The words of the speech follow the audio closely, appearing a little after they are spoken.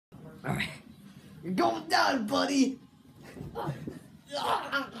Alright. You're going down, buddy. Are you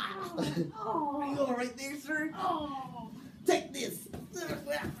alright there, sir? Take this.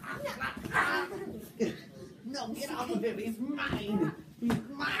 No, get off of him. He's mine. He's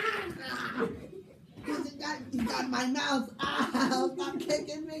mine. He's got my mouth. Stop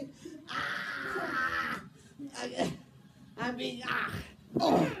kicking me. I'm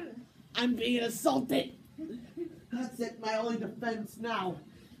being assaulted. That's it. My only defense now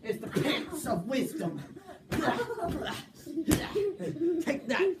is the pants of wisdom. Take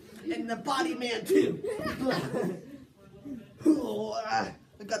that. And the body man, too. I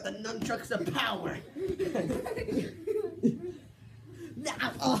got the nunchucks of power.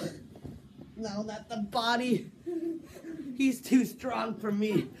 No, not the body. He's too strong for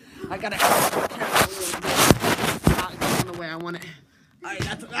me. I gotta get the way I want it. Alright,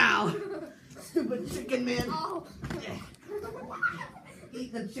 that's ow. Stupid chicken man.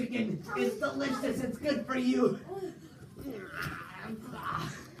 Eat the chicken. It's delicious. It's good for you.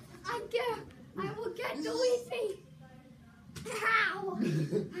 I will get Lucy. Ow!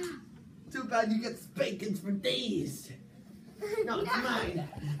 Too bad you get spankings for days. No, it's mine.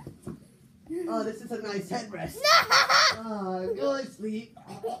 Oh, this is a nice headrest. Oh, go to sleep.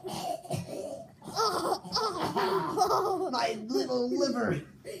 My little liver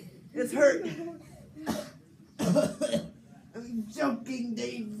is hurt. I'm choking,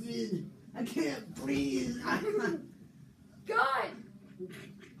 David. I can't breathe. Good.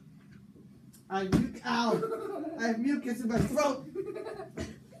 I have mucus in my throat.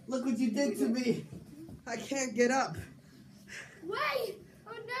 Look what you did to me. I can't get up. Wait!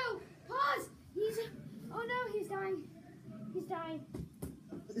 Oh no! Pause! Oh no, he's dying. He's dying.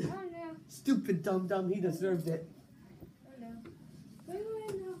 Oh no. Stupid dum-dum, he deserved it. Oh no.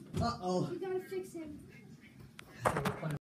 Wait, no. Uh-oh. We gotta fix him.